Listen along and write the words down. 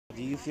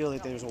Do you feel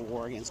that there's a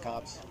war against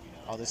cops?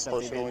 All this stuff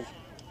Personally,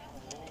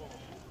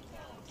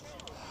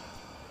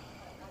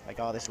 like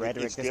all this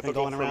rhetoric it's that's been difficult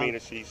going for around? me to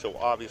see. So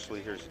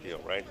obviously, here's the deal,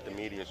 right? The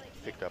media's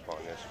picked up on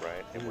this,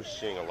 right? And we're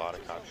seeing a lot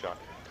of cops shot.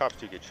 Cops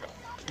do get shot.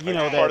 You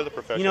know part that. of the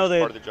profession, You know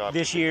part of that the job.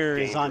 this It's a year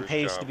is on dangerous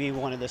pace job. to be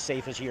one of the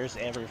safest years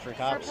ever for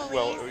cops. police.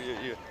 Well,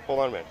 hold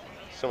on a minute.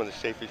 Some of the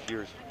safest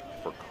years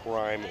for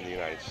crime in the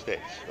United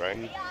States, right?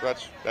 So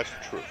that's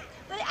the truth.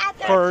 But at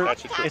the For-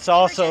 podcast, it's you were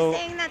also-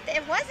 just saying that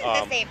it wasn't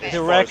the safest. As The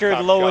far as record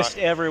cops lowest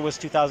shot- ever was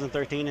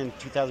 2013, and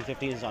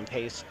 2015 is on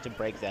pace to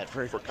break that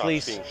for For cops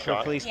police being for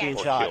shot police being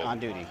or shot killed. on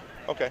duty.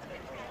 Okay.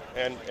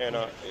 And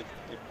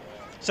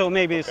So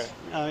maybe it's. okay.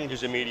 I mean,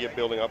 Is the media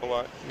building up a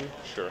lot?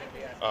 Sure.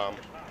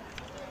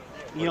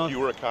 you know, If you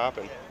were a cop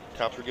and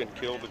cops were getting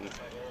killed and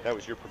that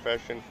was your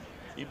profession,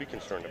 you'd be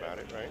concerned about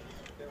it, right?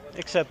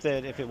 except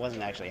that if it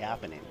wasn't actually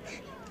happening.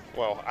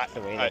 Well,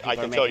 The way that I people are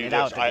can tell making you it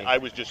out this. to be. I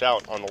was just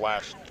out on the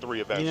last 3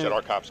 events You know- that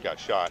our cops got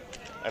shot,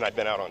 and I've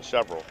been out on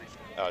several.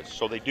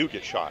 So they do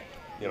get shot.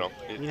 You know,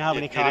 You know how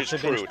many it cops is have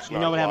true. been. It's You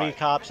not know a how lie. many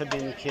cops have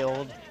been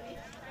killed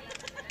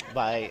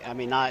by. I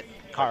mean, not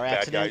car Bad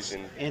accidents guys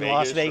in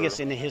Las Vegas, Vegas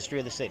or- in the history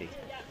of the city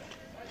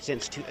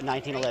since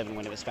 1911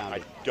 when it was I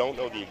founded. don't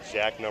know the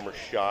exact number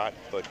shot,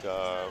 but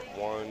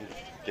one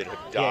that have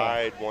Yeah.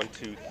 died, 1,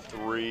 2,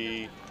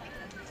 3,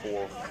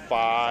 4,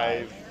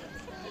 5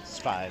 It's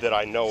 5. that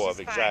I know of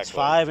It's five. exactly. It's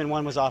 5, and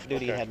one was off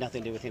duty and Okay. had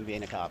nothing to do with him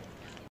being a cop.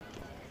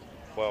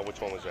 Well, which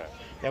one was that?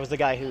 That was the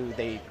guy who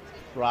they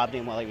robbed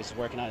him while he was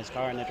working on his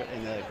car in the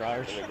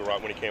garage. In the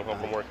garage when he came home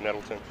from work in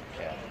Nettleton?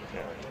 Yeah.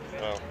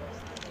 Yeah. Well,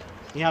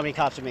 You know how many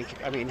cops have been?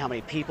 I mean, how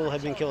many people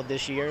have been killed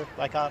this year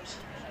by cops?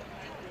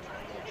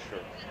 sure.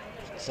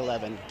 It's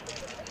 11.